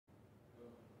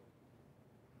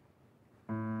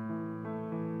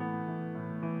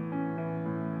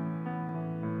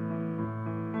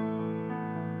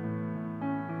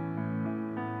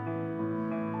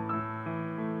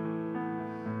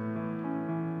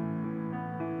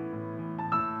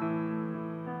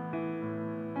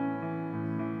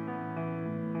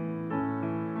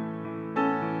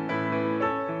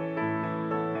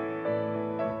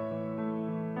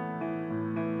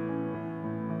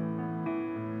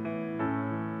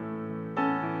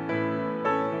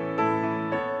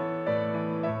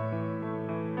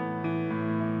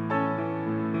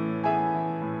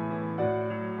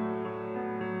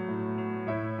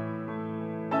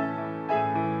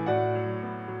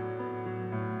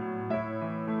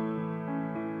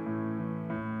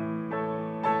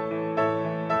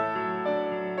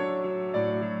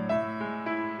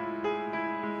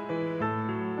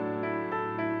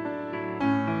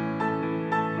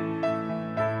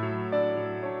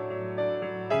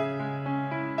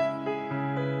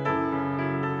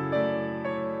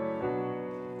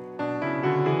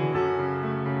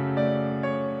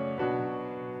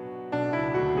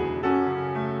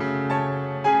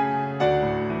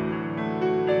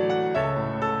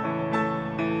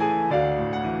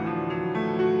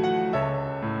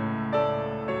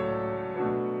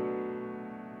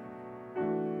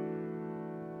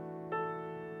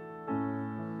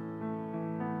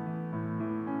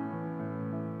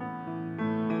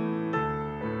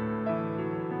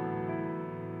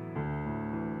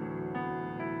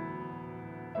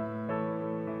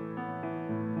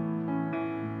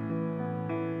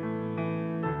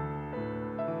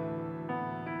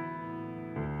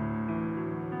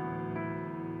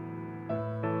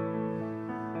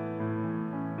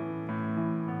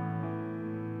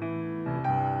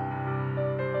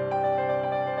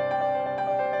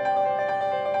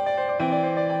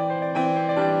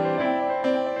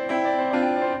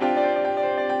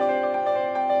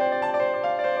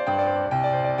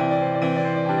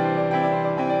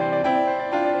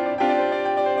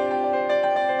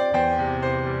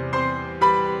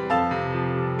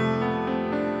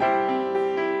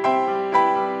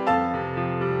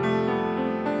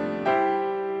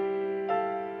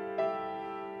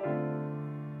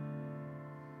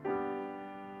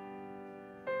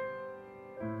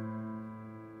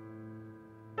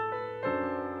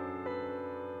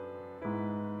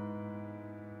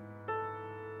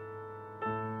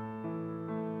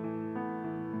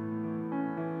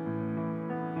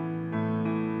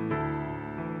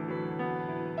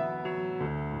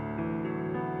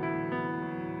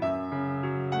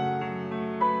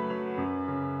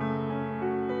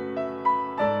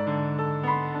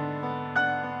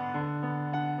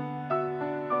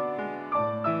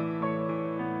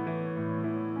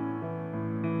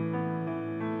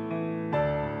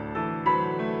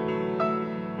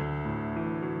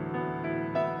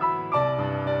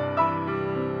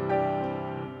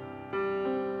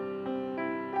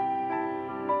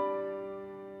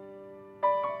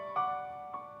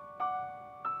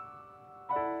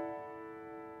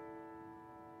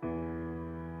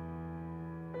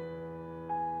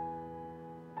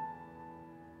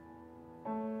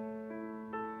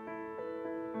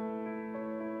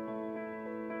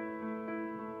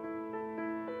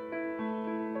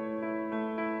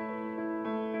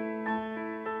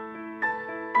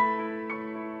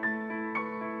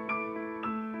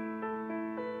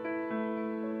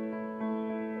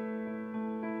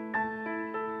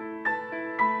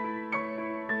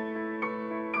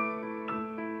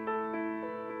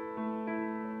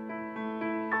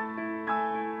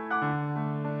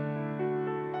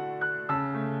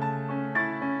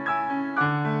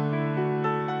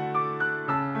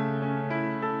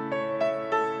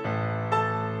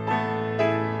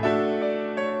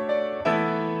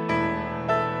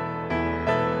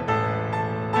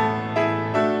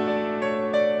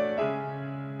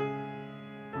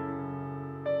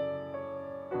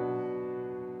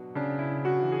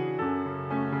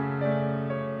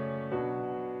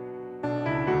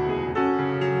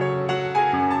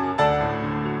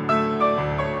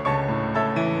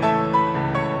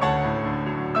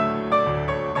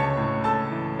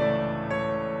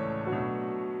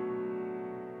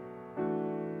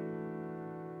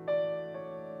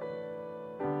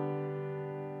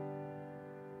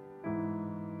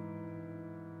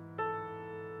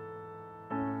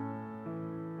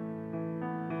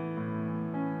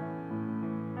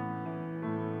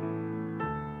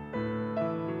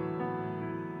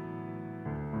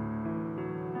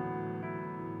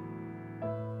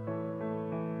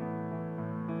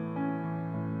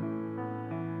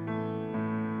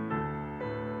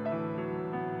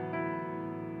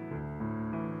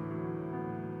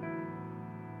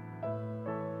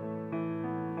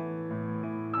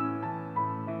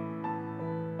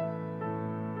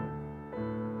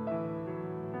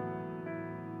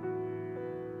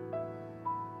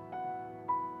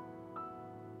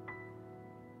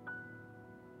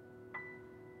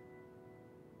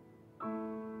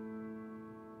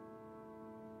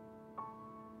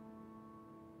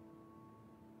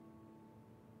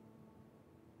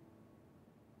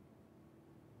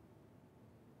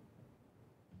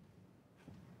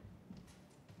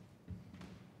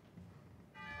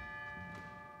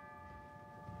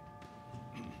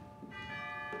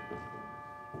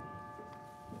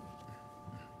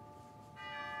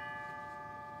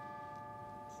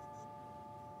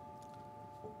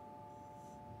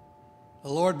The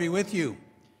Lord be with you.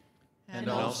 And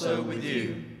also with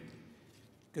you.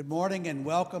 Good morning and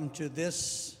welcome to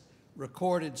this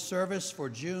recorded service for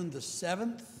June the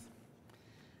 7th.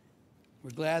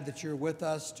 We're glad that you're with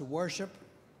us to worship.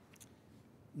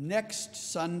 Next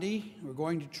Sunday, we're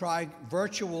going to try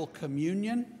virtual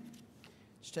communion.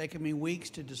 It's taken me weeks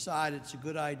to decide it's a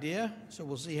good idea, so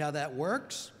we'll see how that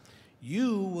works.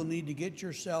 You will need to get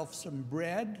yourself some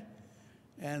bread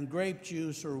and grape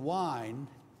juice or wine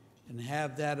and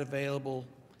have that available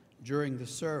during the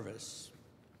service.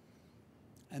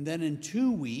 And then in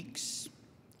 2 weeks,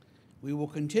 we will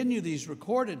continue these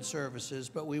recorded services,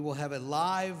 but we will have a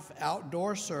live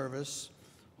outdoor service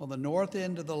on the north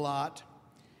end of the lot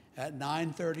at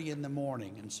 9:30 in the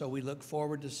morning. And so we look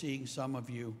forward to seeing some of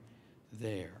you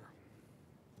there.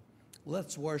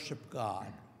 Let's worship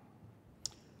God.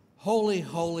 Holy,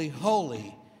 holy,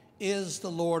 holy is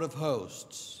the Lord of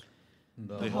hosts.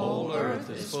 The whole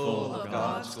earth is full of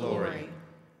God's glory.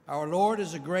 Our Lord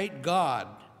is a great God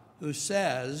who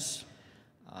says,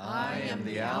 I am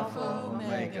the Alpha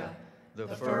Omega, the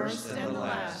first and the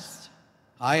last.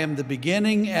 I am the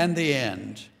beginning and the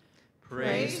end.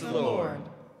 Praise the Lord.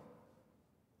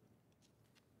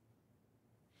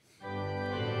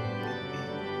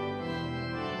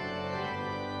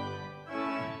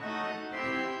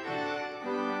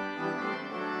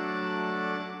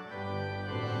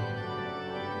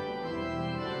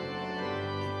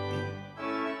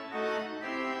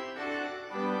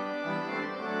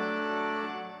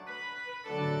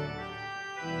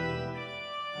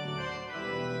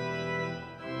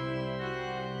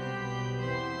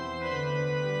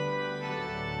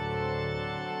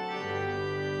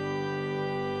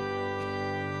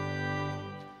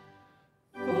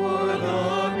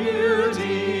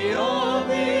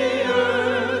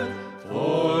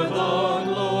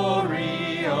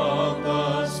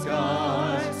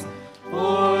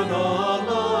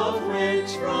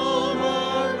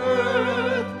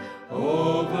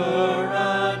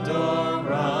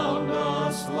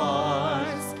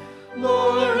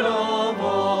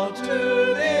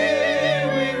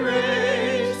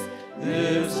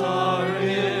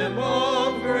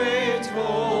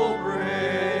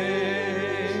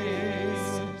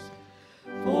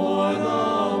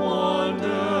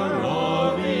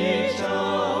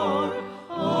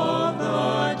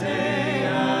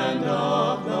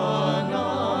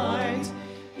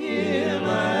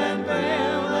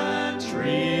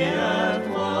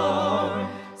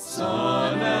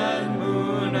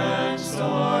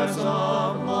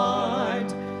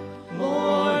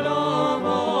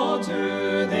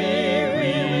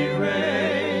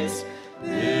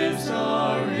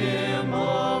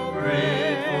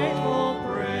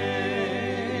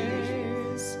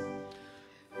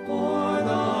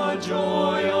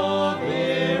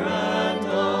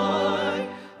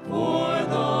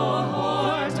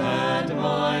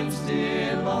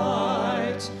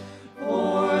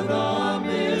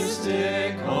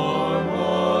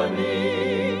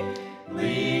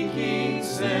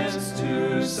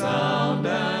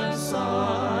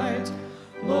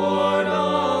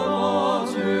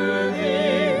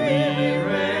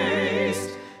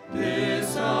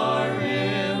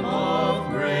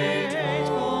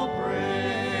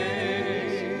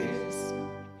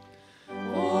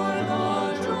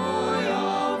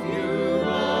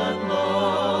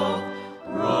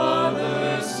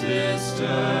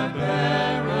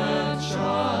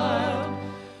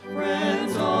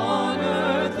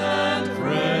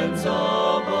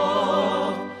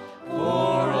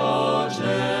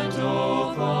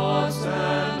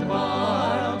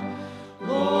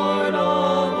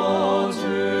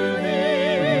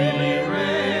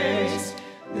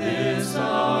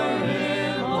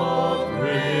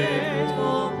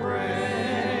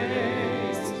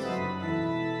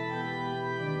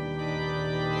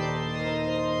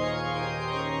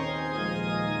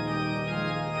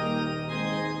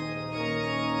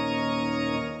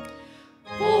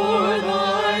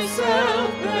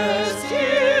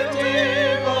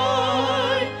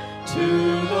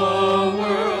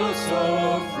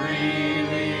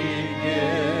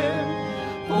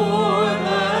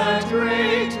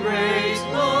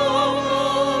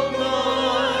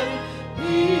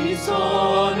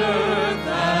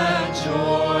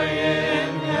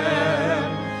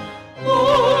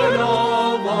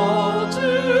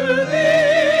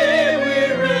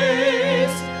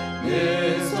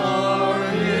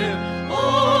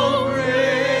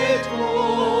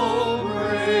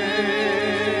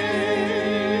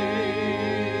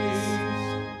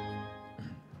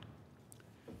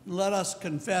 Let us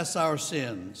confess our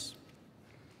sins.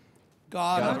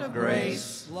 God of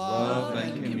grace, love,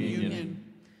 and communion,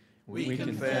 We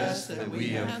confess that we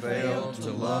have failed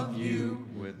to love you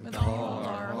with all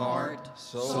our heart,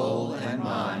 soul, and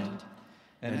mind,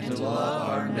 and to love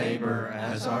our neighbor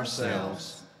as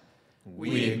ourselves.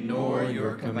 We ignore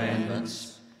your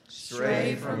commandments,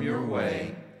 stray from your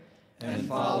way, and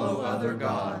follow other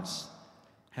gods.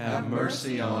 Have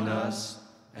mercy on us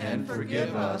and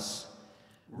forgive us.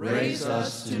 Raise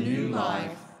us to new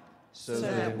life so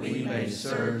that we may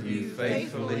serve you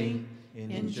faithfully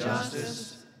in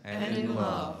justice and in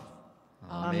love.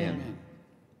 Amen.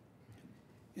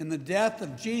 In the death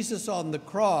of Jesus on the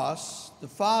cross, the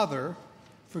Father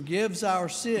forgives our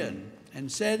sin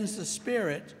and sends the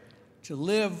Spirit to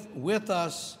live with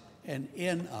us and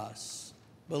in us.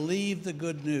 Believe the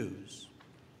good news.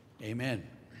 Amen.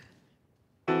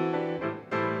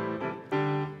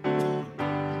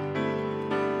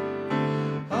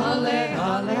 Halle,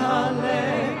 halle,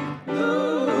 hallelujah.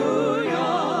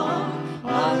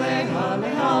 Halle, halle,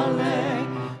 hallelujah.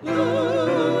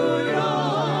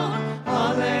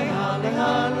 Halle, halle,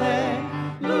 hallelujah.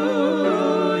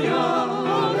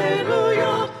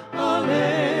 Hallelujah,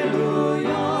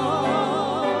 hallelujah.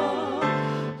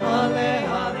 Halle,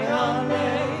 halle, hallelujah.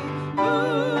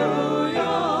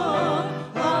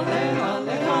 Halle,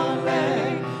 halle, hallelujah.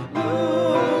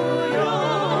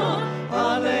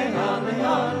 Halle, halle,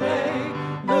 hallelujah.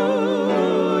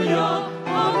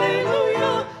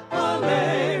 Hallelujah,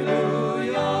 hallelujah.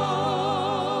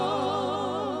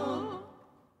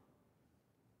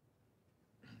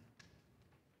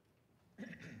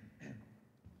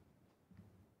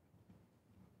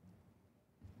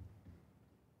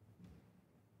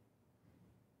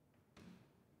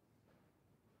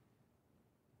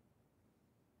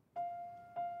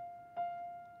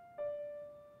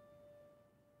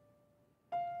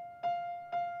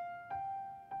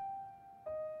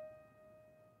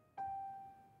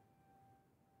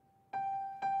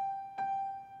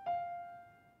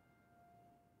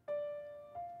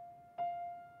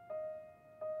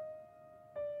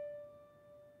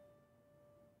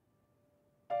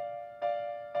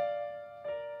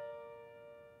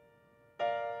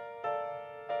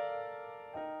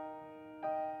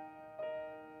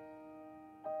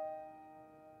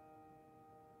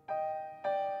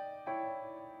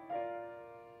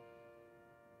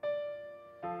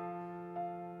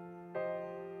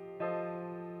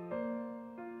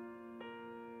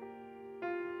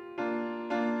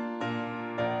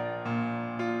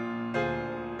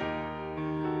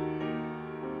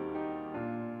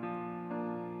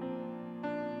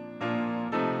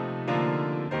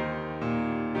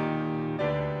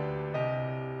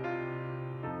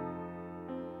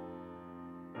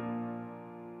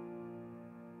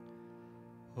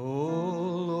 O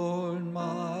Lord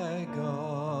my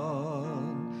God,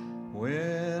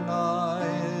 when I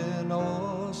in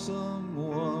awesome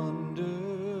wonder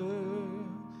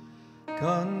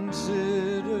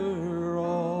consider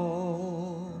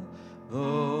all the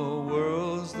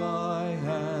worlds thy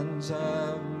hands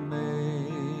have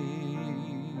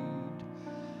made,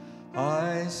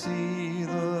 I see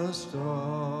the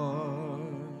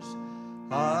stars,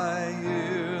 I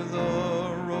hear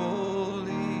the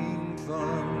rolling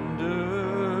thunder,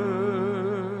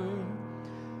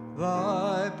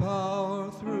 thy power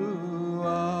throughout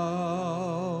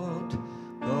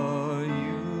the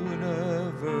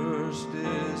universe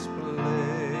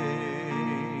display.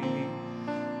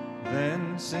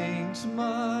 Then sings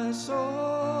my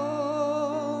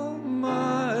soul,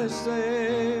 my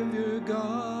Savior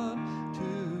God,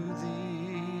 to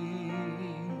thee.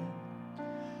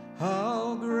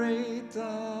 How great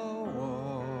thou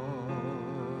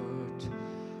art,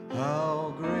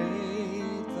 how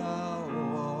great thou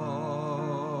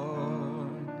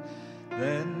art.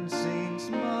 Then sings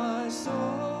my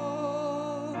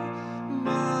soul,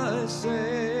 my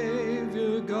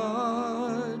Savior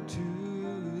God,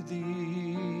 to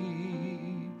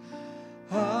thee.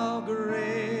 How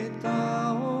great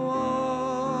thou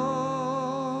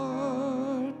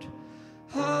art,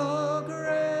 how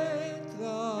great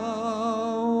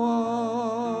thou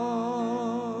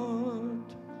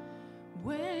art.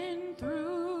 When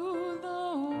through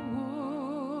the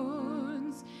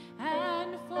woods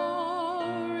and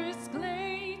forests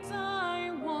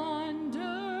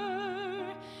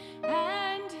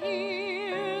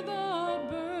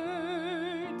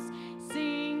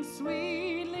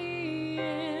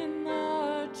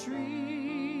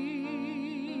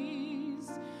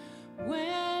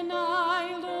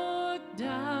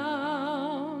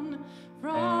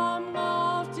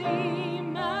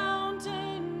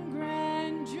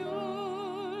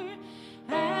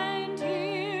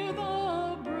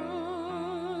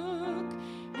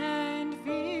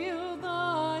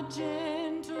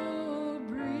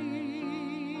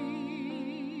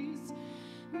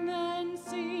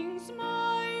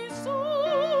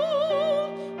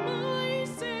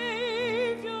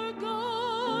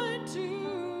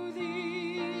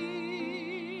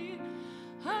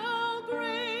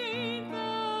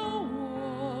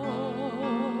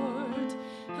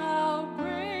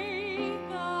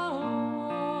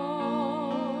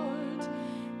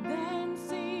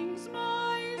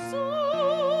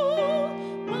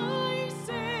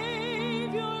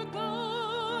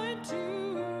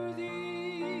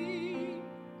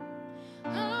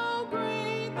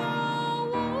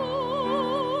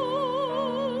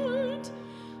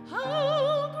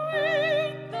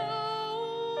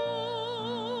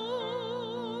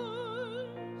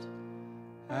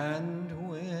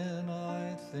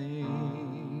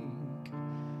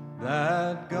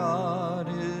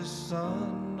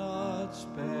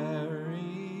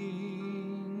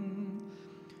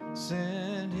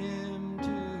sent him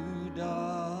to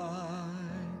die.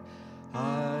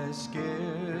 I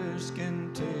scarce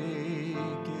can take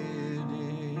it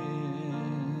in.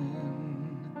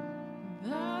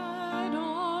 That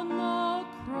on the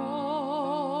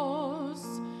cross,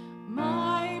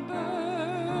 my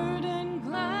burden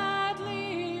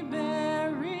gladly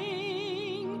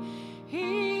bearing,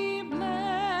 he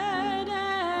bled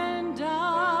and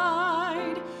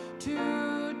died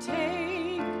to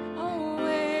take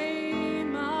away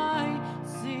my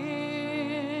sin.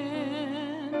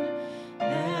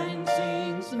 Then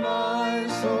sings my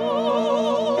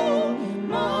soul,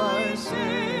 my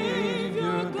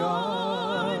Savior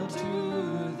God,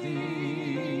 to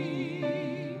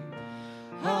thee.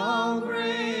 How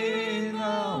great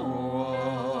thou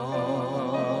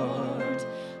art,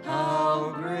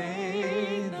 how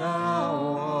great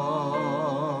thou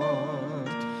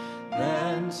art.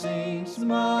 Then sings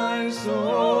my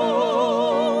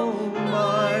soul,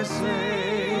 my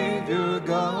Savior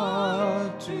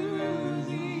God, to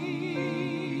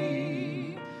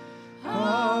thee.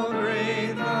 How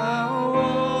great thou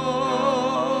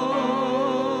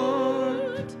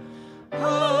art,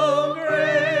 how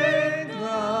great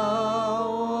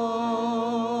thou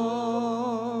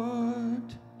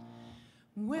art.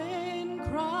 When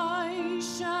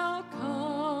Christ shall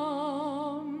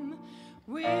come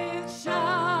with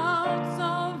shouts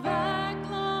of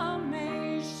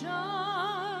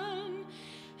acclamation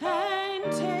and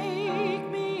take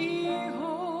me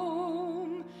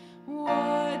home,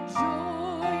 what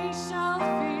joy shall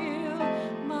fill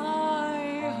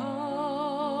my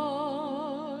heart.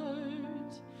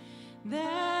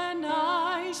 Then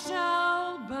I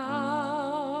shall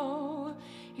bow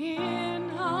in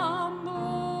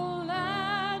humble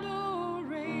adoration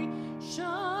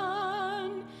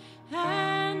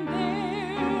and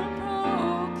there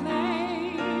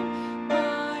proclaim,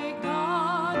 my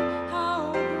God,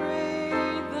 how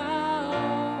great thou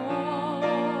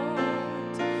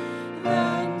art.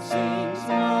 Then sings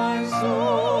my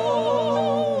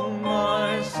soul,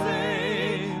 my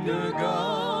Savior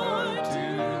God,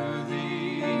 to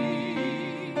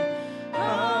thee.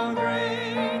 How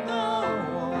great thou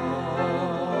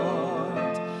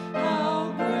art,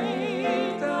 how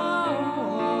great thou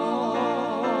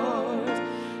art.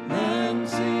 Then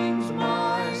sings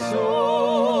my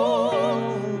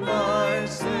soul, my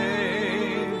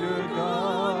Savior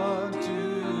God,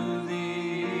 to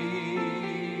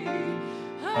thee.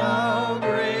 How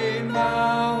great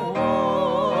thou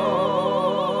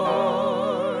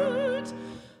art,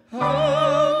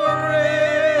 how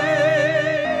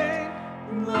great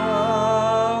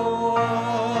thou art.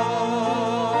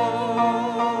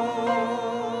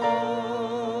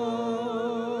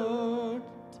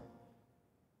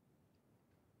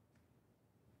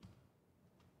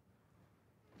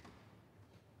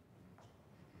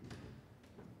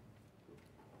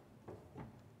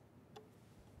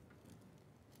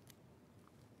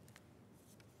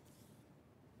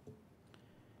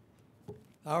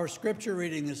 Our scripture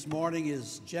reading this morning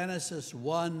is Genesis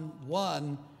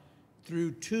 1:1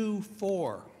 through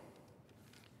 2:4.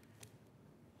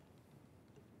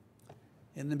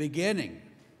 In the beginning,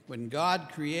 when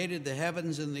God created the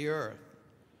heavens and the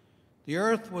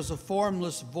earth was a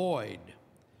formless void,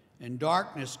 and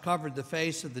darkness covered the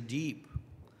face of the deep,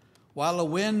 while a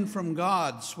wind from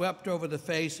God swept over the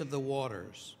face of the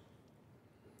waters.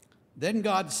 Then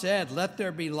God said, "Let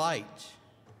there be light,"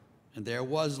 and there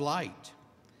was light.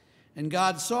 And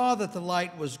God saw that the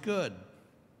light was good.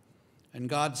 And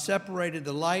God separated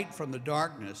the light from the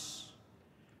darkness.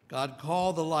 God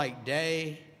called the light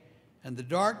day, and the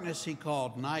darkness he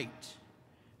called night.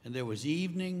 And there was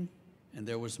evening, and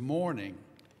there was morning,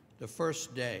 the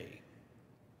first day.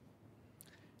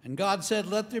 And God said,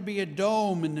 "Let there be a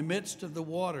dome in the midst of the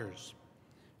waters,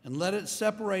 and let it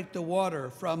separate the water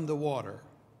from the water."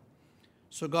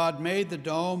 So God made the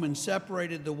dome and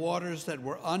separated the waters that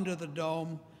were under the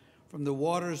dome from the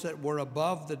waters that were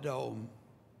above the dome.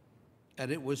 And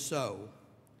it was so.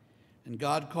 And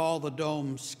God called the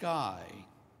dome sky.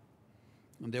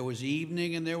 And there was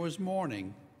evening and there was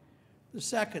morning, the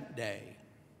second day.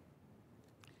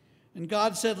 And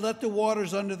God said, "Let the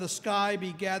waters under the sky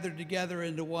be gathered together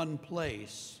into one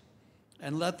place,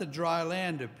 and let the dry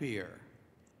land appear."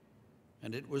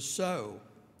 And it was so.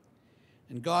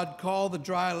 And God called the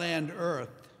dry land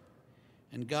earth,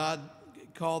 and God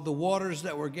called the waters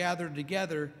that were gathered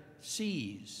together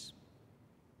seas.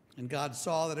 And God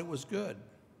saw that it was good.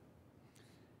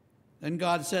 Then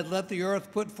God said, "Let the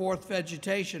earth put forth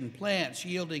vegetation, plants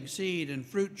yielding seed, and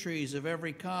fruit trees of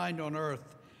every kind on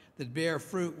earth that bear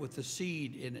fruit with the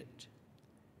seed in it."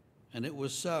 And it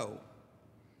was so.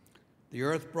 The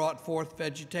earth brought forth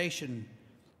vegetation,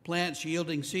 plants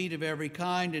yielding seed of every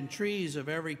kind, and trees of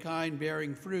every kind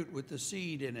bearing fruit with the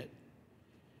seed in it.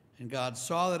 And God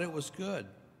saw that it was good.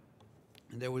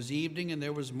 And there was evening and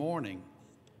there was morning,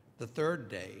 the third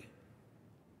day.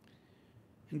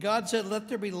 And God said, "Let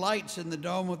there be lights in the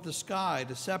dome of the sky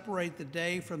to separate the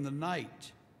day from the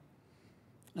night.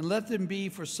 And let them be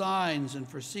for signs and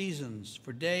for seasons,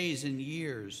 for days and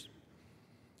years.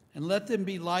 And let them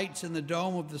be lights in the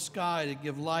dome of the sky to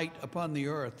give light upon the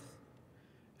earth."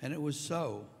 And it was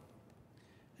so.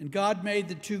 And God made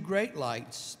the two great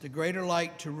lights, the greater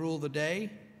light to rule the day,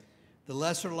 the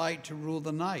lesser light to rule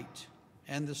the night,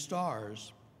 and the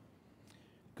stars.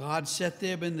 God set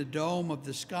them in the dome of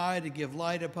the sky to give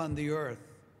light upon the earth,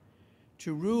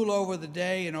 to rule over the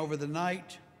day and over the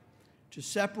night, to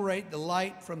separate the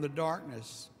light from the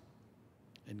darkness.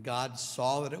 And God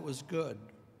saw that it was good.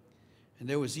 And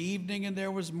there was evening and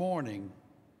there was morning,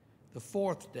 the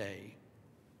fourth day.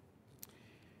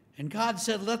 And God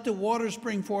said, "Let the waters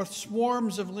bring forth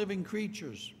swarms of living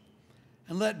creatures,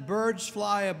 and let birds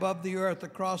fly above the earth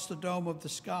across the dome of the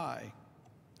sky."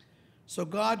 So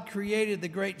God created the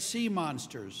great sea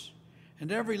monsters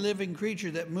and every living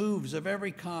creature that moves of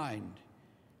every kind,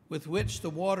 with which the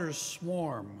waters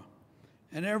swarm,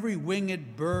 and every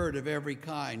winged bird of every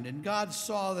kind. And God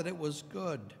saw that it was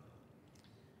good.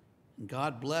 And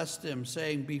God blessed them,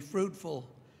 saying, "Be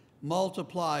fruitful,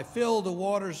 multiply, fill the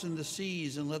waters and the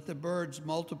seas, and let the birds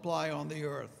multiply on the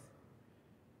earth."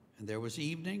 And there was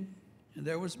evening and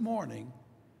there was morning,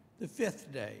 the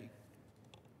fifth day.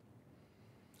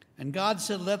 And God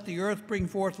said, "Let the earth bring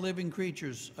forth living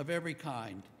creatures of every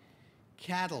kind,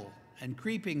 cattle and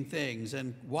creeping things,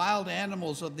 and wild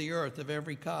animals of the earth of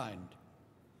every kind."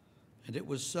 And it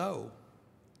was so.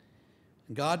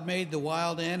 And God made the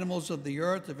wild animals of the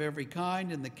earth of every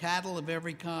kind, and the cattle of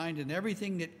every kind, and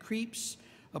everything that creeps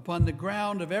upon the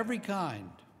ground of every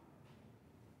kind.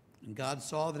 And God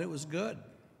saw that it was good.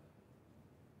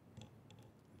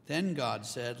 Then God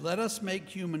said, "Let us make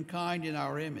humankind in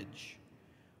our image,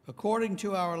 according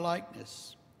to our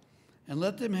likeness, and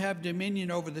let them have dominion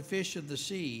over the fish of the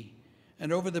sea,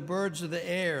 and over the birds of the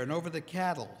air, and over the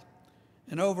cattle,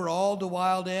 and over all the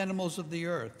wild animals of the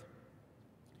earth,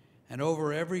 and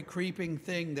over every creeping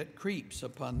thing that creeps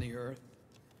upon the earth."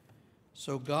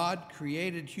 So God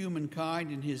created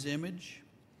humankind in his image.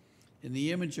 In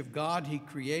the image of God he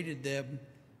created them,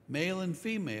 male and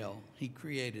female he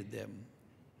created them.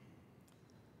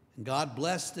 And God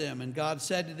blessed them, and God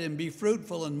said to them, "Be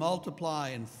fruitful and multiply,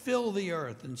 and fill the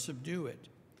earth and subdue it,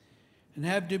 and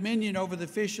have dominion over the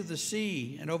fish of the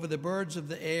sea, and over the birds of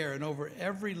the air, and over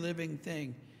every living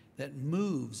thing that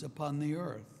moves upon the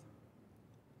earth."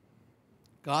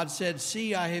 God said,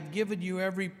 "See, I have given you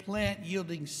every plant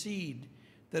yielding seed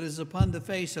that is upon the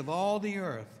face of all the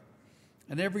earth,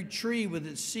 and every tree with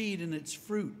its seed and its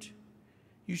fruit.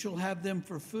 You shall have them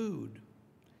for food.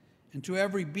 And to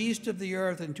every beast of the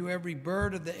earth, and to every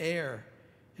bird of the air,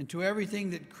 and to everything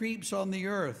that creeps on the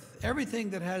earth, everything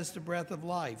that has the breath of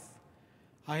life,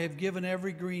 I have given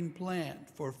every green plant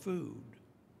for food."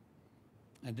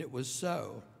 And it was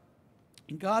so.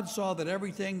 And God saw that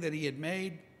everything that he had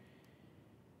made,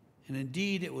 and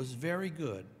indeed it was very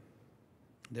good.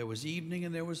 There was evening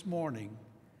and there was morning,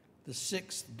 the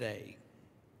sixth day.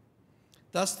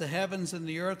 Thus the heavens and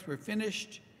the earth were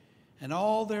finished, and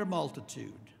all their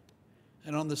multitude.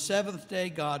 And on the seventh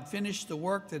day God finished the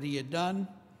work that he had done,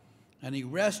 and he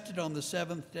rested on the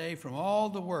seventh day from all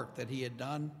the work that he had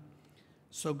done.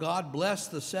 So God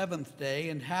blessed the seventh day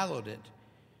and hallowed it,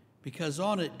 because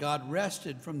on it God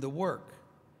rested from the work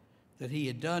that he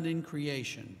had done in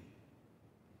creation.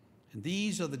 And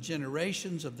these are the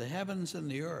generations of the heavens and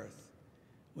the earth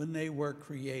when they were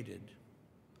created.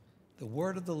 The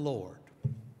word of the Lord.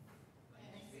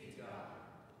 Thanks be to God.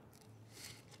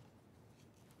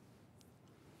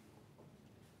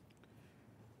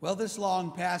 Well, this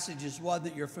long passage is one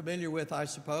that you're familiar with, I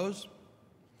suppose.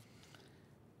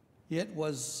 It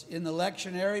was in the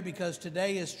lectionary because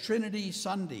today is Trinity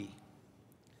Sunday,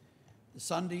 the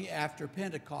Sunday after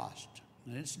Pentecost.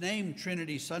 And it's named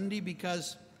Trinity Sunday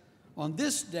because on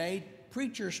this day,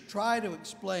 preachers try to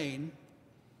explain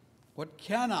what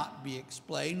cannot be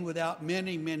explained without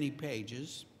many, many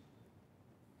pages.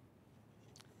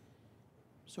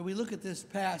 So we look at this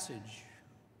passage.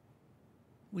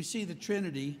 We see the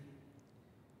Trinity.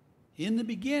 In the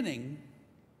beginning,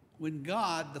 when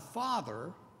God the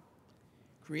Father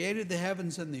created the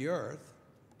heavens and the earth,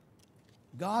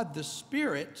 God the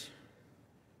Spirit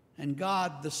and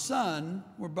God the Son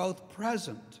were both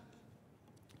present.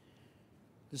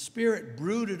 The Spirit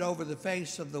brooded over the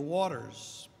face of the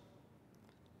waters.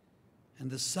 And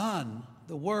the Son,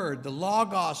 the Word, the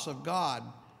Logos of God,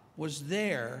 was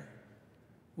there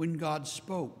when God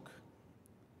spoke.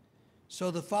 So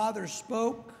the Father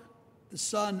spoke, the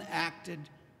Son acted,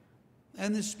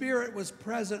 and the Spirit was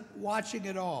present watching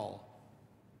it all.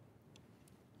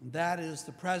 And that is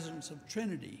the presence of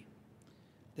Trinity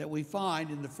that we find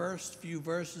in the first few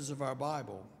verses of our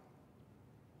Bible.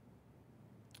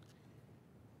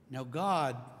 Now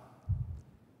God,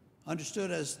 understood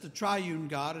as the triune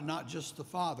God and not just the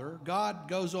Father, God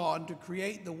goes on to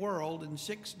create the world in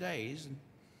 6 days. And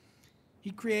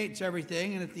he creates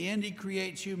everything, and at the end he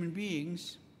creates human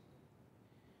beings.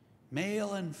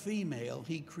 Male and female,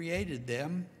 he created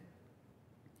them.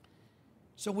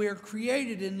 So we are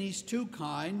created in these two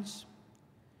kinds.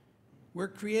 We're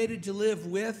created to live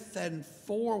with and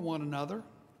for one another,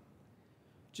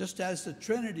 just as the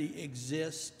Trinity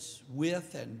exists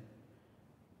with and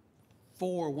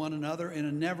for one another in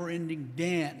a never-ending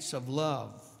dance of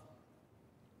love.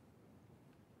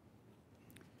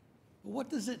 But what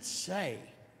does it say?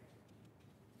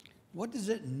 What does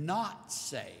it not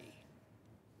say?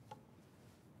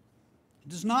 It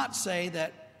does not say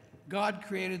that God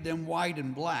created them white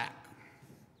and black.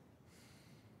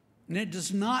 And it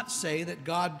does not say that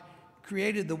God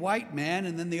created the white man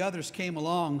and then the others came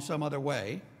along some other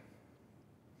way.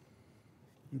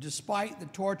 And despite the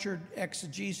tortured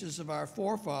exegesis of our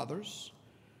forefathers,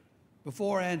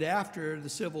 before and after the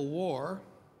Civil War,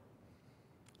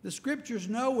 the scriptures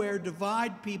nowhere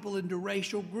divide people into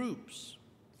racial groups.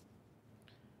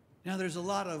 Now, there's a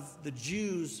lot of the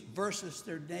Jews versus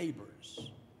their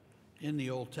neighbors in the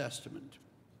Old Testament.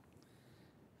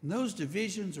 And those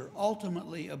divisions are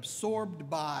ultimately absorbed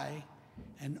by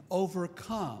and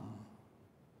overcome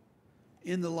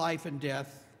in the life and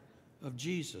death of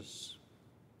Jesus.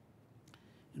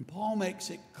 And Paul makes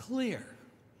it clear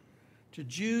to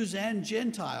Jews and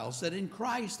Gentiles that in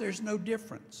Christ there's no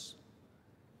difference.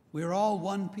 We're all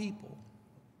one people.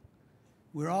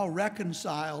 We're all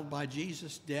reconciled by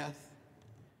Jesus' death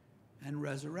and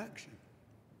resurrection.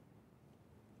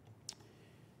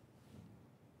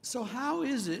 So how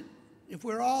is it, if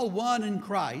we're all one in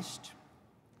Christ,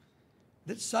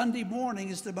 that Sunday morning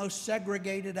is the most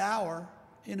segregated hour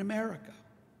in America?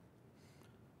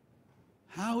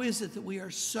 How is it that we are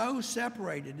so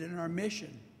separated in our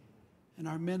mission and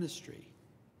our ministry?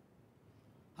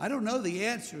 I don't know the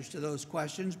answers to those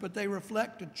questions, but they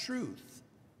reflect a truth.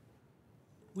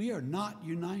 We are not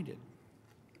united.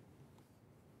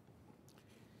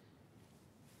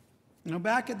 Now,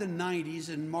 back in the 90s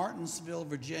in Martinsville,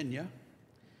 Virginia,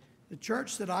 the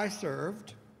church that I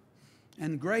served,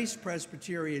 and Grace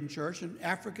Presbyterian Church, an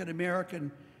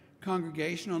African-American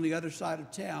congregation on the other side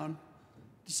of town,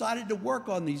 decided to work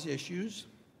on these issues.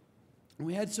 And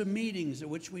we had some meetings at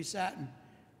which we sat and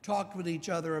talked with each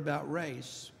other about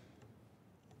race.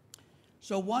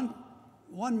 So one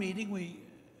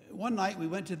night we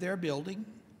went to their building,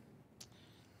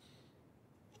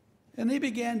 and they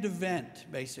began to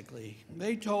vent, basically.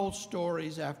 They told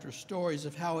stories after stories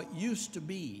of how it used to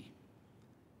be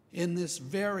in this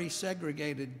very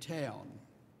segregated town.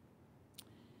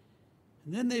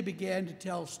 And then they began to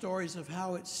tell stories of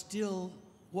how it still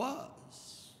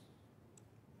was.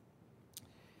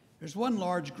 There's one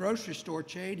large grocery store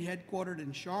chain headquartered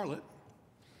in Charlotte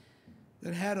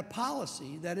that had a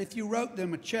policy that if you wrote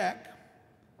them a check,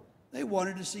 they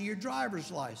wanted to see your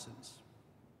driver's license.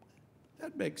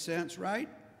 That makes sense, right?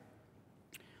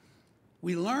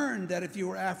 We learned that if you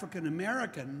were African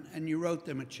American and you wrote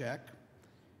them a check,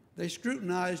 they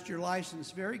scrutinized your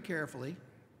license very carefully,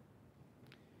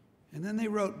 and then they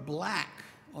wrote black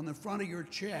on the front of your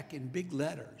check in big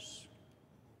letters.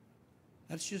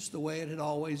 That's just the way it had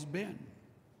always been.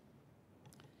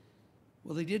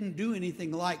 Well, they didn't do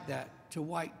anything like that to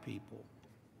white people.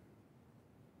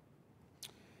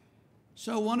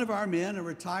 So one of our men, a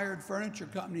retired furniture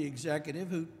company executive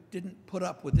who didn't put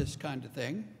up with this kind of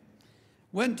thing,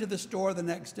 went to the store the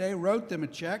next day, wrote them a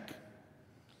check.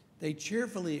 They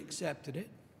cheerfully accepted it.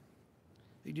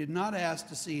 They did not ask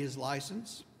to see his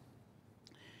license.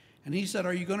 And he said,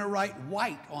 "Are you going to write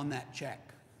white on that check?"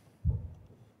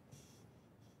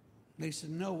 They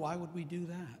said, "No, why would we do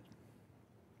that?"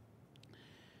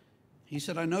 He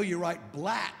said, "I know you write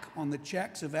black on the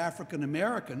checks of African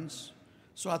Americans,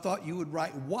 so I thought you would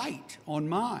write white on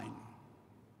mine."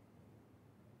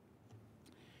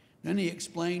 Then he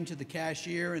explained to the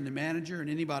cashier and the manager and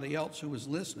anybody else who was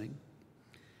listening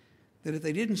that if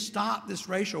they didn't stop this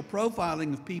racial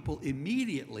profiling of people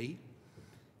immediately,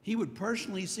 he would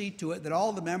personally see to it that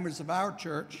all the members of our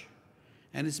church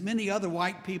and as many other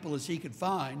white people as he could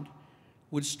find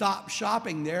would stop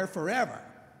shopping there forever.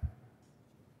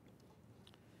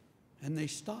 And they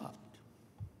stopped.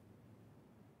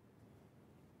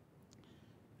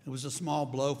 It was a small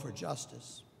blow for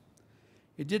justice.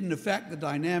 It didn't affect the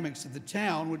dynamics of the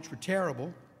town, which were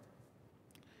terrible,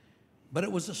 but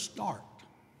it was a start.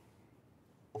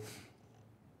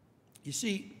 You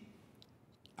see,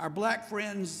 our black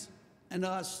friends and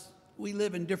us, we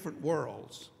live in different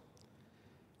worlds.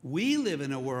 We live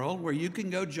in a world where you can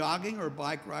go jogging or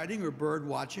bike riding or bird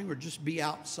watching or just be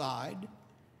outside,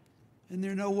 and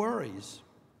there are no worries.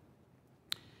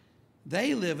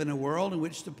 They live in a world in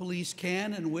which the police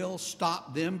can and will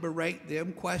stop them, berate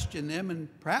them, question them, and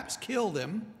perhaps kill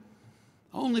them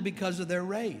only because of their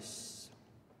race.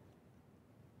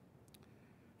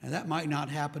 And that might not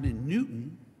happen in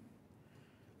Newton,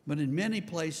 but in many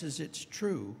places it's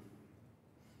true.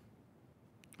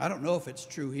 I don't know if it's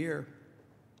true here.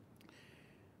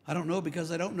 I don't know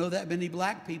because I don't know that many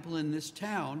black people in this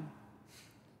town.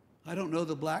 I don't know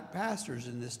the black pastors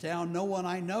in this town. No one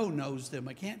I know knows them.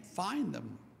 I can't find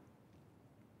them.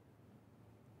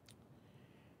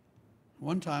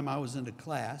 One time I was in a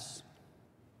class.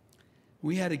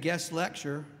 We had a guest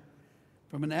lecture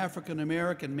from an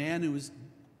African-American man who was,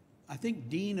 I think,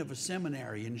 dean of a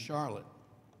seminary in Charlotte.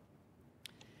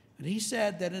 And he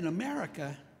said that in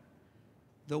America,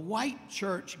 the white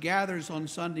church gathers on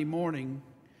Sunday morning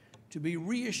to be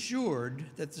reassured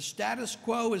that the status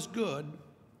quo is good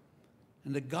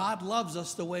and that God loves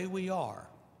us the way we are.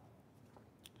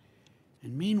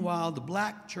 And meanwhile, the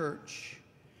black church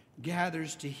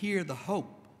gathers to hear the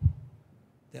hope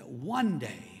that one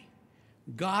day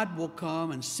God will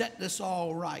come and set this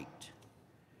all right,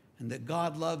 and that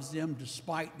God loves them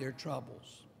despite their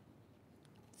troubles.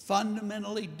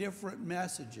 Fundamentally different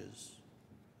messages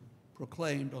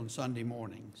proclaimed on Sunday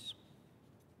mornings.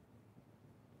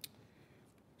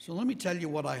 So let me tell you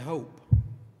what I hope.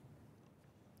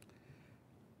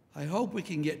 I hope we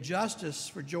can get justice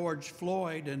for George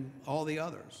Floyd and all the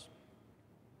others.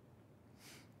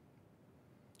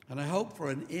 And I hope for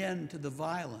an end to the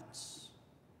violence.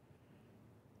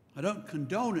 I don't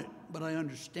condone it, but I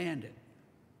understand it.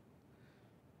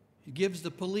 It gives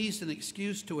the police an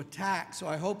excuse to attack, so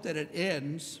I hope that it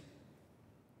ends.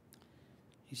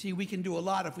 You see, we can do a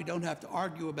lot if we don't have to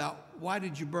argue about why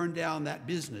did you burn down that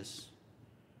business.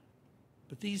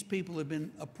 But these people have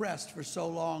been oppressed for so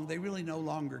long, they really no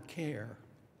longer care.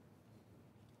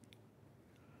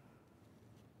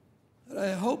 But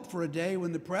I hope for a day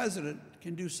when the president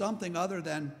can do something other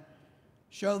than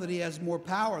show that he has more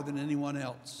power than anyone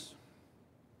else.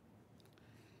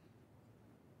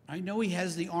 I know he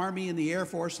has the Army and the Air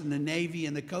Force and the Navy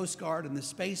and the Coast Guard and the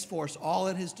Space Force all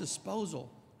at his disposal,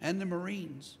 and the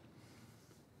Marines.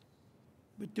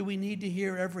 But do we need to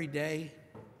hear every day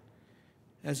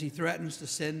as he threatens to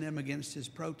send them against his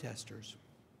protesters?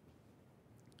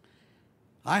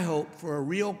 I hope for a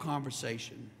real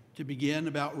conversation to begin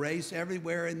about race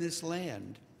everywhere in this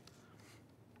land.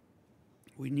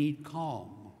 We need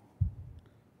calm,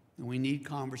 and we need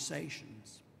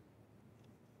conversations.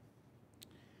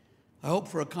 I hope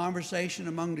for a conversation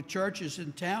among the churches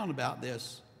in town about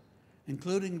this,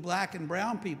 including black and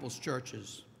brown people's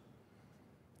churches.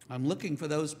 I'm looking for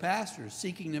those pastors,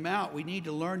 seeking them out. We need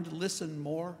to learn to listen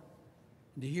more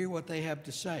and to hear what they have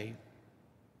to say.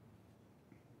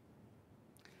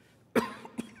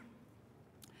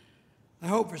 I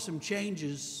hope for some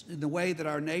changes in the way that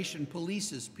our nation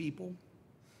polices people.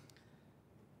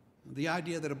 The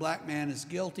idea that a black man is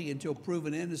guilty until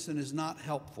proven innocent is not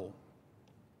helpful.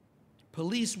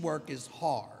 Police work is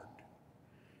hard.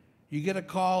 You get a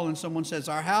call and someone says,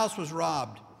 "Our house was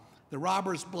robbed. The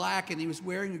robber's black and he was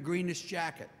wearing a greenish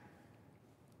jacket."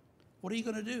 What are you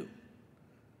going to do?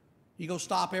 You go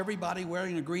stop everybody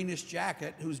wearing a greenish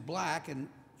jacket who's black and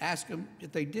ask them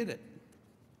if they did it.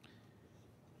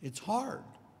 It's hard.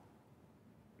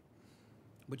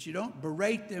 But you don't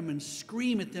berate them and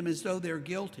scream at them as though they're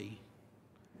guilty.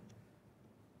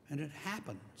 And it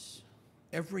happens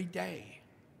every day.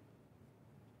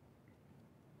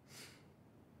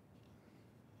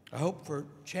 I hope for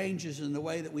changes in the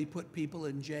way that we put people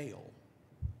in jail.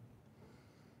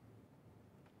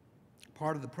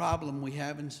 Part of the problem we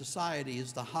have in society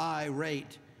is the high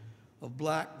rate of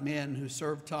black men who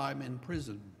serve time in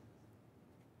prison.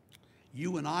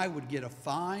 You and I would get a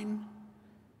fine,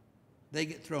 they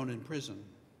get thrown in prison.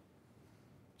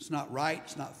 It's not right,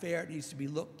 it's not fair, it needs to be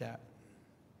looked at.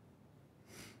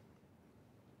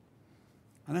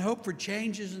 And I hope for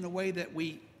changes in the way that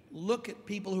we look at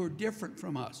people who are different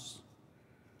from us.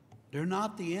 They're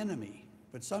not the enemy,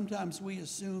 but sometimes we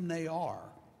assume they are.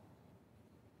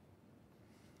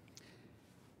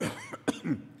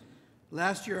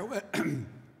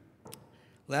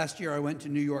 Last year I went to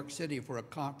New York City for a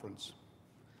conference.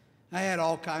 I had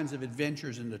all kinds of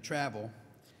adventures into travel,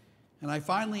 and I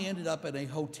finally ended up at a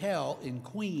hotel in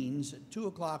Queens at 2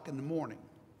 o'clock in the morning.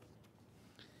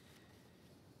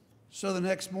 So the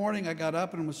next morning I got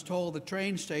up and was told the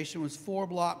train station was 4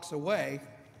 blocks away,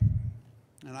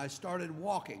 and I started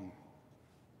walking,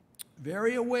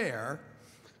 very aware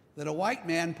that a white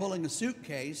man pulling a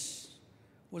suitcase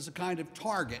was a kind of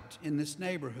target in this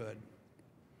neighborhood.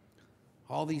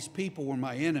 All these people were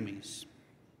my enemies.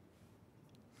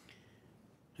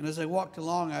 And as I walked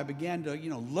along, I began to,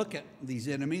 look at these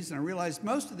enemies, and I realized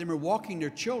most of them are walking their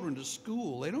children to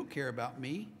school. They don't care about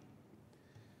me.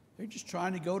 They're just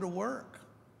trying to go to work.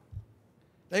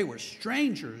 They were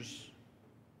strangers,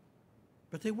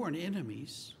 but they weren't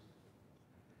enemies.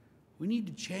 We need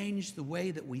to change the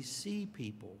way that we see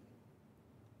people.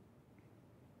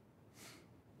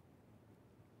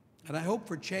 And I hope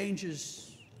for changes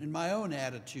in my own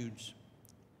attitudes.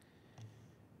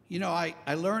 I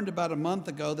learned about a month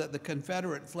ago that the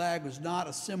Confederate flag was not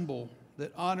a symbol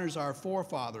that honors our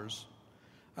forefathers.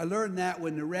 I learned that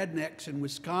when the rednecks in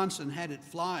Wisconsin had it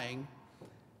flying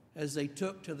as they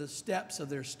took to the steps of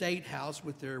their state house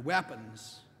with their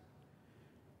weapons.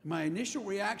 My initial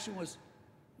reaction was,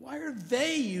 why are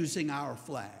they using our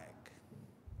flag?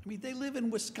 I mean, they live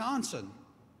in Wisconsin.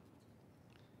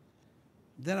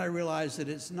 Then I realized that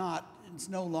it's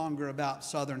no longer about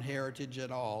Southern heritage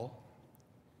at all.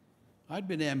 I'd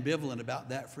been ambivalent about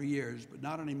that for years, but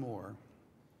not anymore.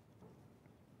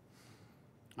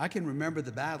 I can remember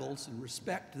the battles and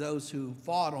respect those who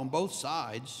fought on both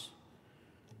sides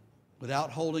without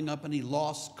holding up any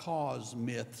lost cause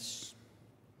myths.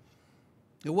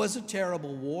 It was a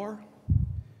terrible war,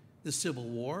 the Civil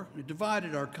War. It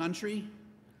divided our country.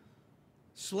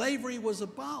 Slavery was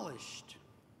abolished,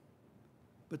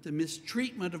 but the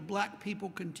mistreatment of black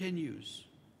people continues.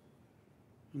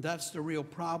 And that's the real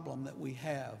problem that we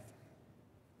have.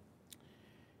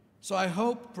 So I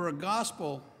hope for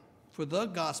the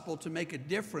gospel to make a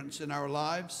difference in our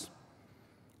lives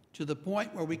to the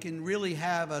point where we can really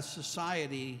have a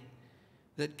society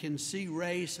that can see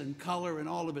race and color in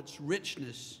all of its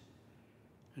richness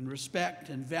and respect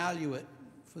and value it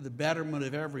for the betterment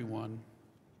of everyone.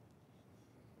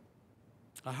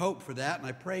 I hope for that, and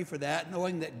I pray for that,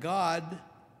 knowing that God,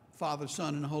 Father,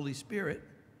 Son, and Holy Spirit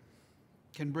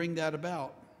can bring that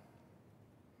about.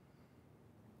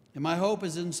 And my hope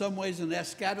is in some ways an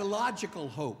eschatological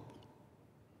hope.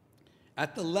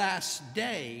 At the last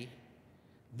day,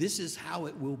 this is how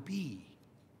it will be.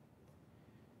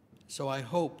 So I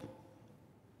hope,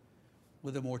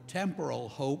 with a more temporal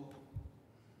hope,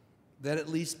 that at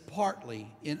least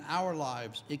partly in our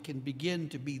lives it can begin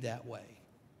to be that way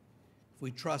if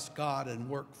we trust God and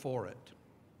work for it.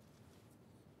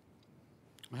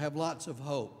 I have lots of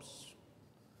hopes.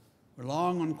 We're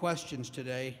long on questions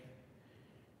today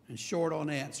and short on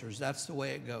answers. That's the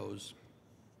way it goes.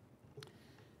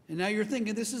 And now you're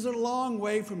thinking, this is a long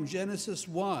way from Genesis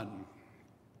 1.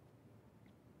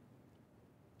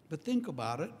 But think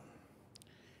about it.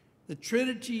 The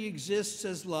Trinity exists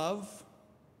as love,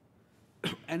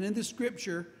 and in the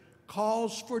Scripture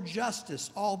calls for justice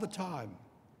all the time.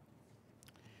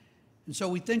 And so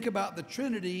we think about the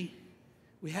Trinity,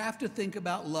 we have to think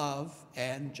about love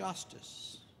and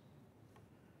justice.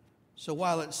 So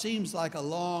while it seems like a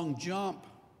long jump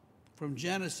from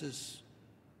Genesis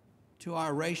to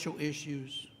our racial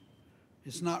issues,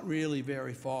 it's not really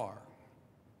very far.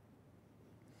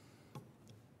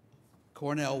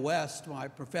 Cornell West, my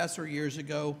professor years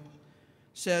ago,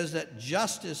 says that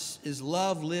justice is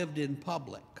love lived in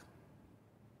public.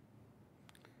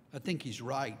 I think he's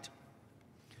right.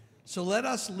 So let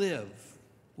us live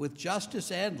with justice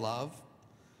and love,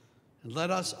 and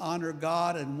let us honor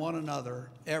God and one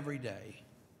another every day.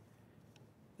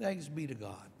 Thanks be to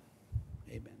God.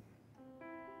 Amen.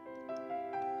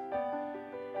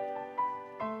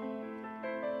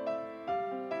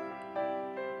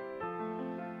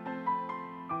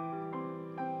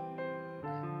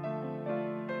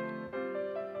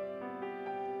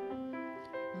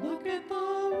 Look at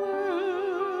the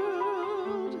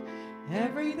world,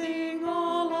 everything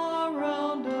all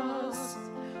around us.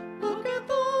 Look at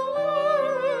the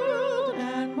world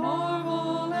and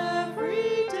marvel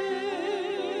every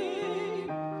day.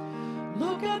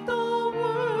 Look at the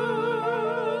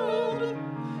world,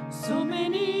 so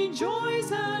many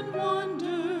joys and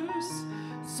wonders,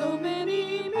 so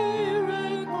many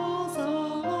miracles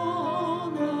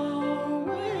along our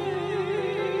way.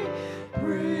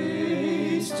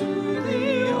 To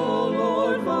thee, O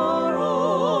Lord, for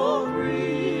all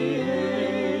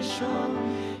creation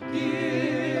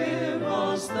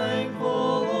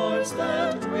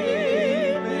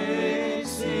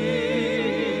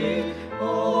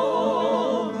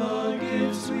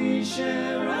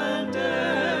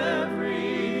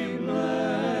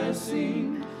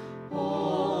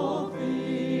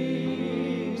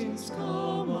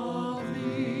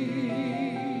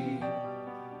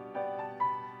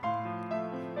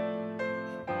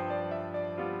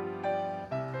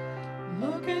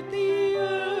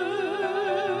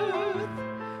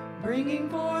bringing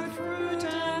forth fruit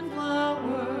and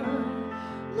flower.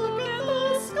 Look at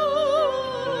the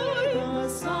sky, the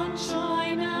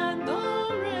sunshine and the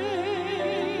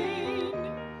rain.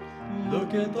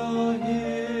 Look at the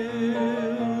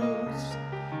hills,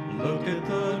 look at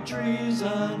the trees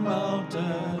and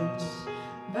mountains,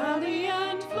 Valley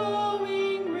and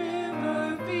flowing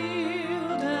river,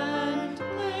 field and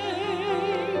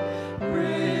plain.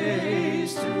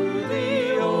 praise to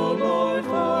thee, O Lord,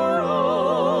 for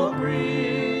all creation.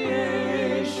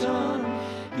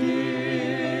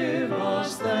 Give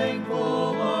us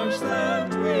thankful hearts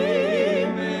that we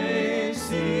may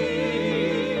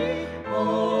see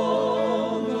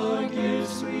all the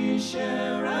gifts we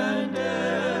share and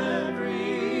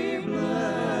every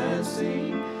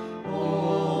blessing.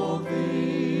 All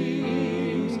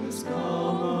things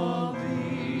come of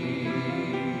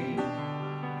thee.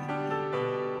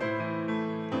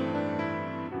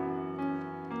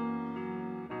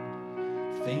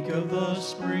 Think of the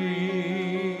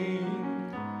spring,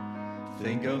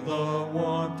 think of the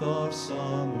warmth of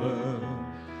summer,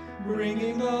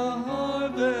 bringing the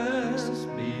harvest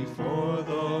before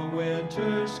the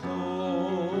winter's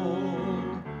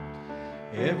cold.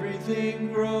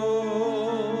 Everything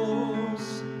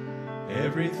grows,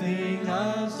 everything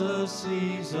has a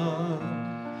season,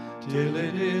 till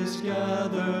it is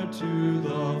gathered to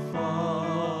the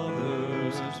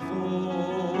Father's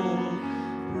fold.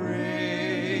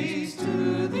 Praise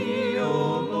to thee,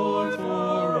 O Lord,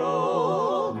 for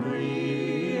all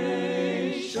creation.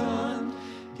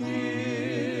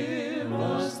 Give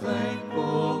us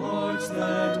thankful hearts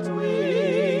that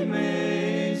we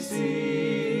may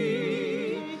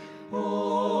see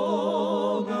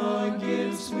all the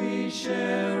gifts we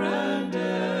share and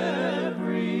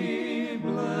every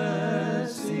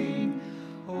blessing.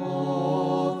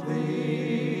 All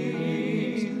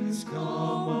things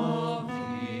come of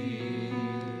thee.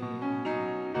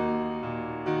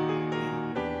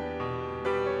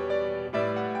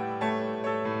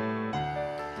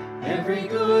 Every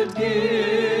good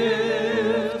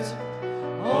gift,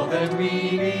 all that we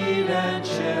need and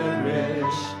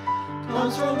cherish,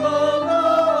 comes from the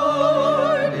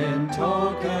Lord in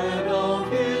token of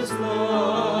his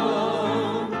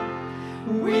love.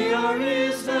 We are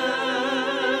his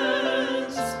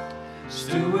hands,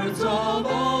 stewards of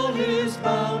all his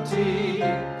bounty.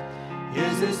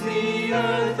 His is the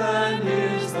earth and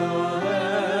his the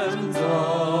heavens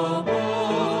above.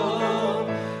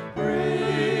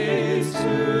 Praise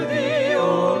to thee,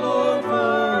 O Lord,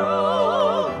 for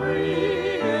all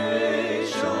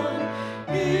creation.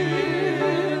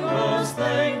 Give us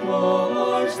thankful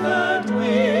hearts that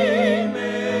we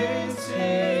may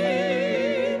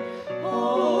see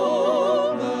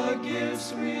all the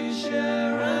gifts we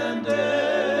share and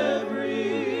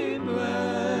every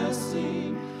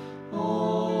blessing.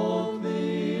 All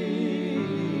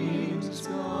things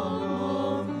come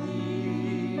of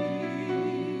thee.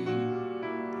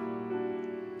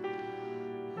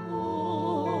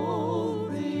 All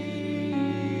things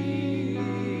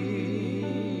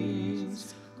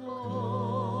come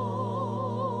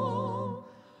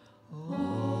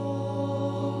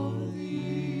of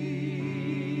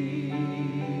thee.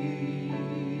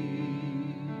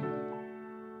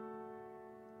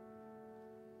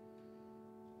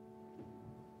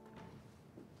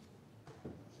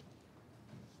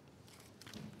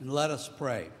 And let us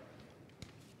pray.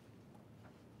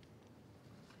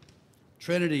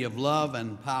 Trinity of love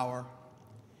and power,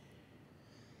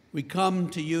 we come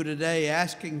to you today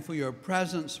asking for your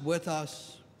presence with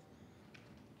us.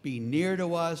 Be near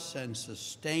to us and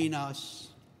sustain us.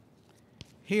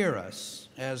 Hear us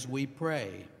as we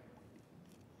pray.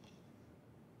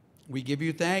 We give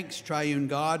you thanks, Triune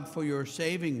God, for your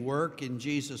saving work in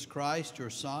Jesus Christ, your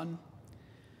Son,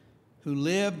 who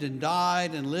lived and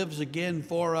died and lives again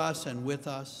for us and with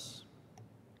us.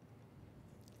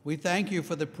 We thank you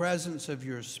for the presence of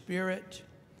your Spirit,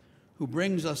 who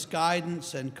brings us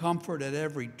guidance and comfort at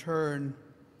every turn.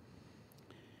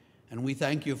 And we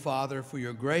thank you, Father, for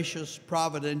your gracious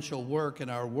providential work in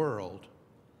our world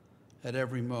at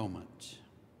every moment.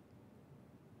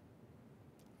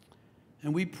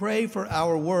 And we pray for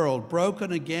our world,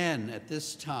 broken again at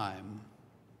this time.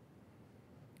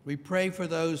 We pray for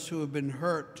those who have been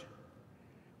hurt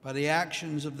by the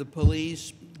actions of the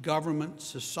police, government,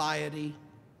 society,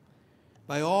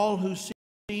 by all who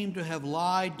seem to have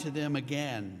lied to them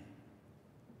again.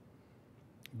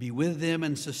 Be with them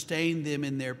and sustain them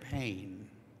in their pain.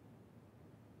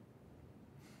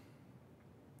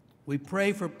 We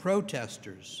pray for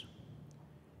protesters,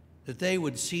 that they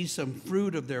would see some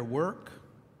fruit of their work.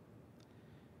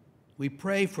 We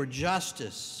pray for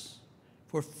justice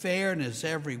for fairness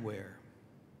everywhere.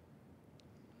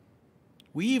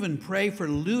 We even pray for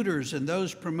looters and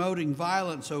those promoting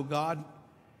violence, O God.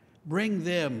 Bring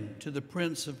them to the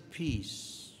Prince of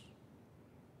Peace.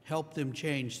 Help them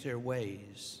change their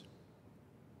ways.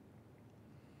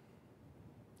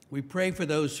 We pray for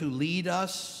those who lead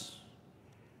us,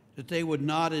 that they would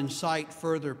not incite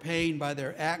further pain by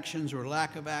their actions or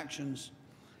lack of actions,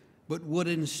 but would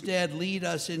instead lead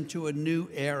us into a new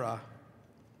era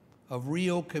of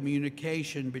real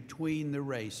communication between the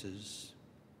races.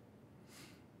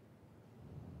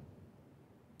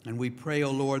 And we pray,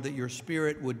 O Lord, that your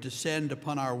Spirit would descend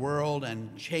upon our world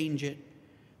and change it,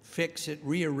 fix it,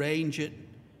 rearrange it,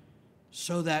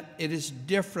 so that it is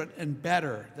different and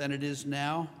better than it is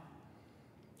now,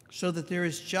 so that there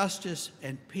is justice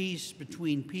and peace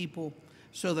between people,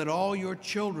 so that all your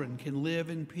children can live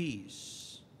in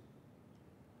peace.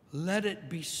 Let it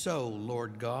be so,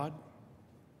 Lord God.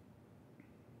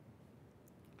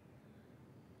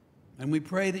 And we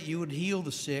pray that you would heal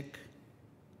the sick,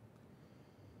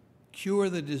 cure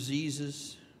the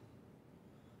diseases,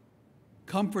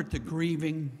 comfort the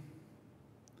grieving,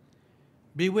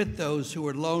 be with those who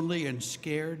are lonely and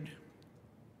scared,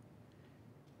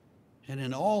 and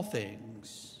in all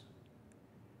things,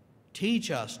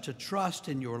 teach us to trust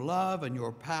in your love and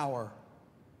your power,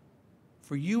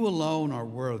 for you alone are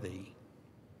worthy,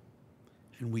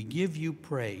 and we give you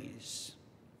praise.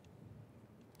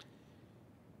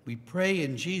 We pray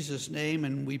in Jesus' name,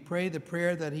 and we pray the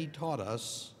prayer that he taught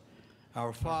us.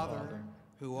 Our Father,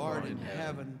 who art in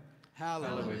heaven,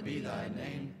 hallowed be thy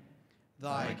name.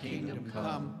 Thy kingdom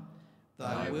come,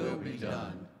 thy will be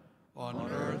done,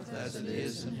 on earth as it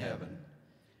is in heaven.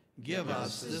 Give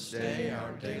us this day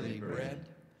our daily bread,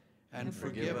 and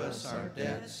forgive us our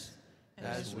debts,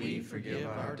 as we forgive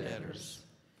our debtors.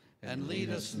 And lead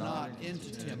us not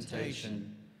into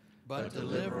temptation, but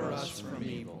deliver us from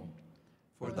evil.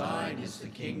 For thine is the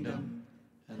kingdom,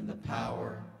 and the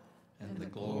power, and the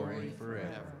glory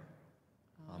forever.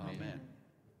 Amen.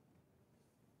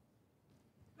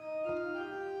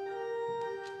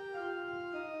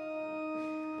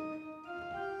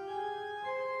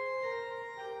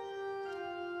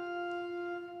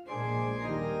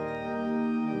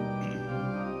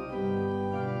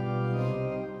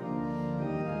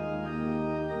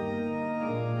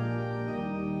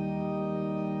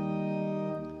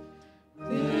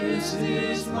 This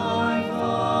is my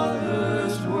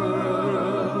Father's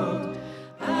world,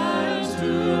 and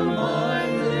to my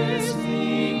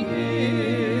listening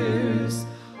ears,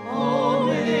 all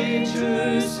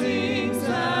nature sings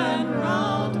and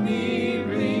round me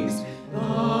rings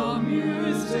the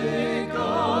music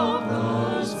of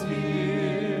the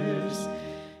spheres.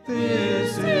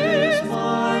 This is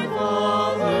my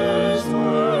Father's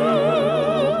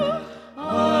world.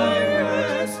 I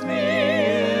rest me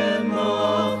in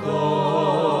the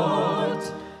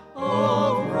thought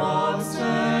of rocks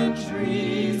and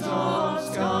trees, of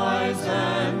skies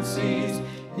and seas,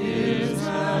 his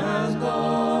hand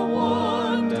the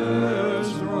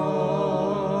wonders wrought.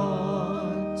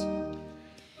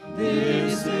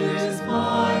 This is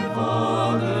my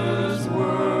Father's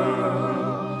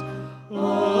world.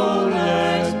 Oh,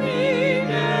 let me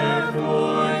ne'er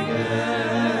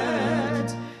forget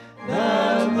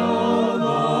that though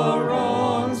the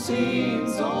wrong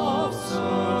seems oft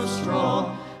so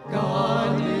strong,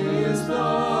 God is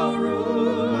the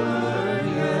ruler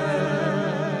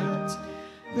yet.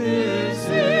 This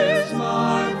is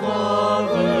my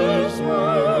Father's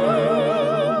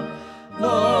world.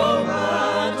 The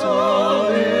battle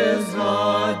is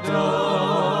not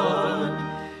done.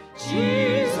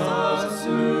 Jesus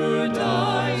who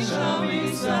died shall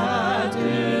be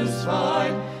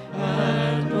satisfied,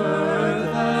 and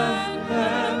earth and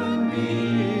heaven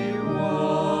be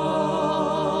one.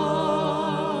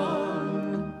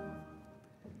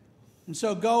 And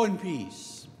so go in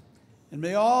peace, and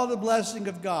may all the blessing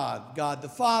of God, God the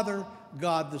Father,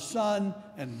 God the Son,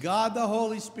 and God the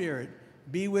Holy Spirit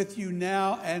be with you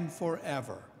now and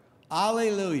forever.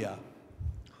 Alleluia.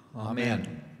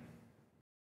 Amen.